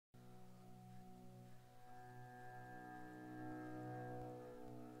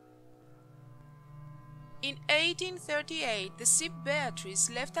In 1838, the ship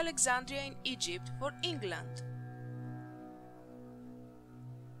Beatrice left Alexandria in Egypt for England.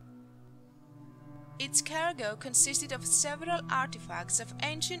 Its cargo consisted of several artifacts of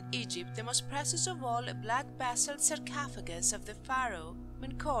ancient Egypt, the most precious of all a black basalt sarcophagus of the Pharaoh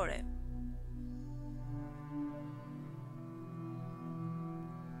Menkaure.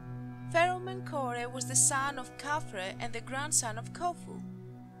 Pharaoh Menkaure was the son of Khafre and the grandson of Khufu.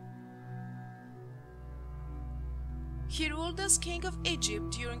 He ruled as king of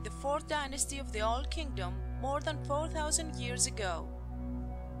Egypt during the 4th dynasty of the Old Kingdom more than 4,000 years ago.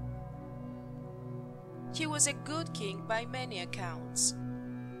 He was a good king by many accounts.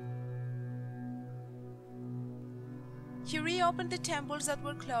 He reopened the temples that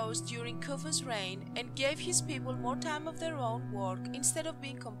were closed during Khufu's reign and gave his people more time of their own work instead of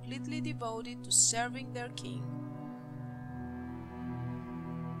being completely devoted to serving their king.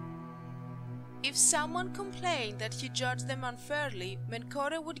 If someone complained that he judged them unfairly,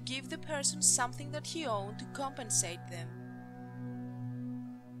 Menkaure would give the person something that he owned to compensate them.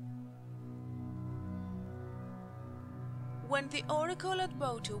 When the oracle at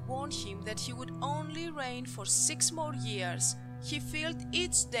Buto warned him that he would only reign for 6 more years, he filled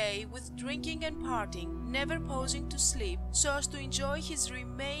each day with drinking and partying, never pausing to sleep, so as to enjoy his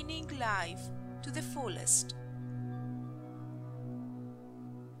remaining life to the fullest.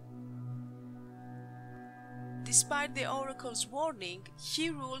 Despite the oracle's warning, he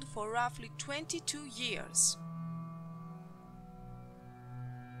ruled for roughly 22 years.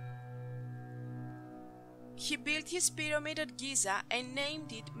 He built his pyramid at Giza and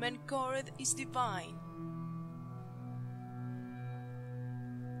named it Menkaure is divine.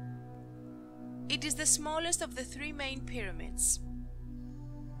 It is the smallest of the 3 main pyramids.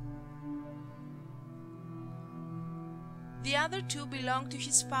 The other 2 belong to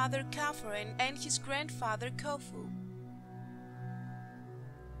his father Khafre and his grandfather Khufu.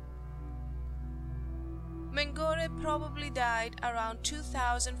 Menkaure probably died around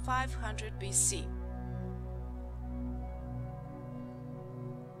 2500 BC.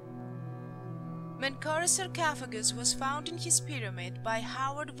 Menkaure's sarcophagus was found in his pyramid by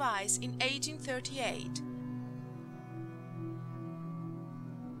Howard Vyse in 1838.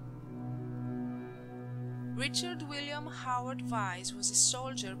 Richard William Howard Vyse was a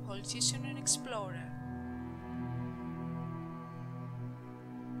soldier, politician and explorer.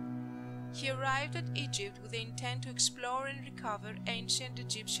 He arrived at Egypt with the intent to explore and recover ancient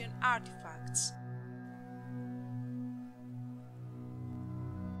Egyptian artifacts.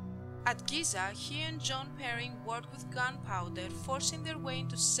 At Giza, he and John Perring worked with gunpowder, forcing their way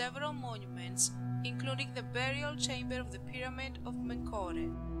into several monuments, including the burial chamber of the Pyramid of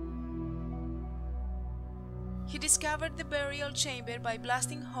Menkaure. He discovered the burial chamber by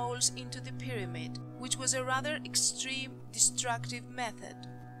blasting holes into the pyramid, which was a rather extreme, destructive method.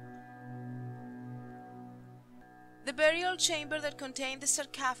 The burial chamber that contained the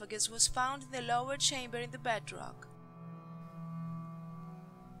sarcophagus was found in the lower chamber in the bedrock.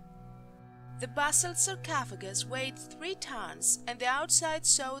 The basalt sarcophagus weighed 3 tons, and the outside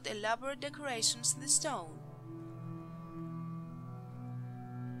showed elaborate decorations in the stone.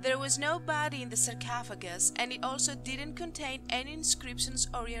 There was no body in the sarcophagus, and it also didn't contain any inscriptions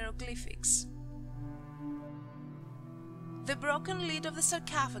or hieroglyphics. The broken lid of the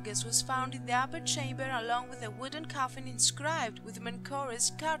sarcophagus was found in the upper chamber along with a wooden coffin inscribed with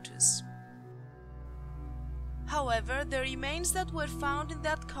Menkaure's cartouche. However, the remains that were found in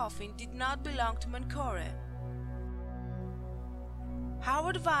that coffin did not belong to Menkaure.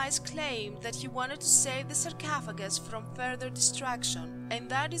 Howard Vyse claimed that he wanted to save the sarcophagus from further destruction, and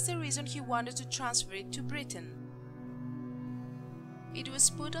that is the reason he wanted to transfer it to Britain. It was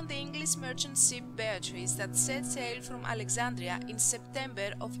put on the English merchant ship Beatrice that set sail from Alexandria in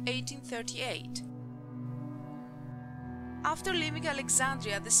September of 1838. After leaving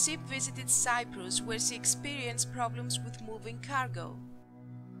Alexandria, the ship visited Cyprus, where she experienced problems with moving cargo.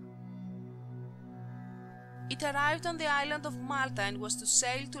 It arrived on the island of Malta and was to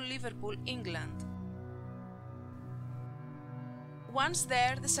sail to Liverpool, England. Once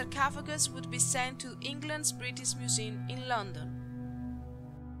there, the sarcophagus would be sent to England's British Museum in London.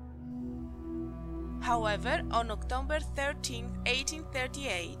 However, on October 13,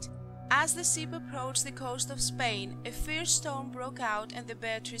 1838, as the ship approached the coast of Spain, a fierce storm broke out and the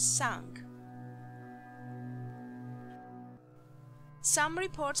Beatrice sank. Some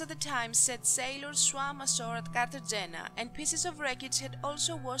reports at the time said sailors swam ashore at Cartagena, and pieces of wreckage had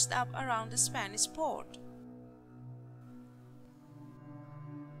also washed up around the Spanish port.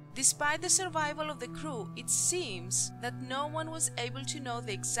 Despite the survival of the crew, it seems that no one was able to know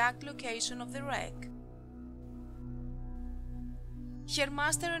the exact location of the wreck. Her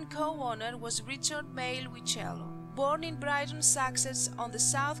master and co-owner was Richard Mayle Wicello. Born in Brighton, Sussex, on the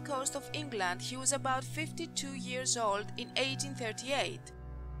south coast of England, he was about 52 years old in 1838.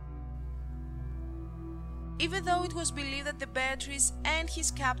 Even though it was believed that the Beatrice and his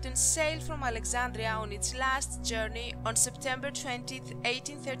captain sailed from Alexandria on its last journey on September 20,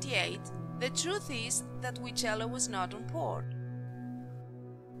 1838, the truth is that Wicello was not on board.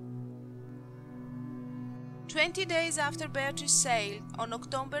 20 days after Beatrice sailed, on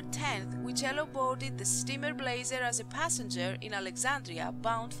October 10th, Wicello boarded the steamer Blazer as a passenger in Alexandria,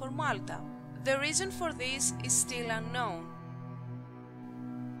 bound for Malta. The reason for this is still unknown.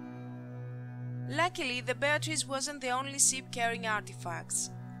 Luckily, the Beatrice wasn't the only ship carrying artifacts.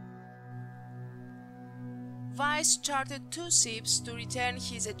 Vice chartered 2 ships to return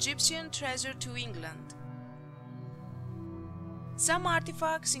his Egyptian treasure to England. Some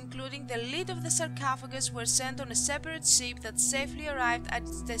artifacts, including the lid of the sarcophagus, were sent on a separate ship that safely arrived at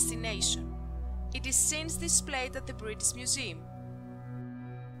its destination. It is since displayed at the British Museum.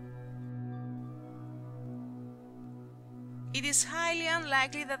 It is highly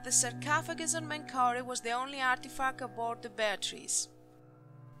unlikely that the sarcophagus on Menkaure was the only artifact aboard the Beatrice.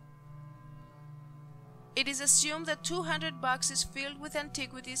 It is assumed that 200 boxes filled with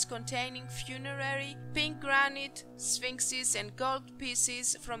antiquities containing funerary, pink granite, sphinxes and gold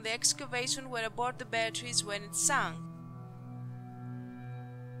pieces from the excavation were aboard the Beatrice when it sank.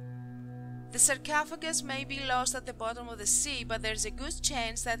 The sarcophagus may be lost at the bottom of the sea, but there is a good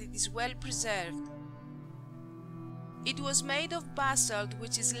chance that it is well preserved. It was made of basalt,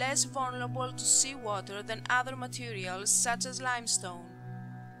 which is less vulnerable to seawater than other materials such as limestone.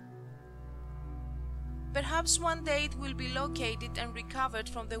 Perhaps one day it will be located and recovered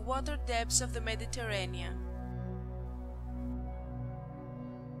from the water depths of the Mediterranean.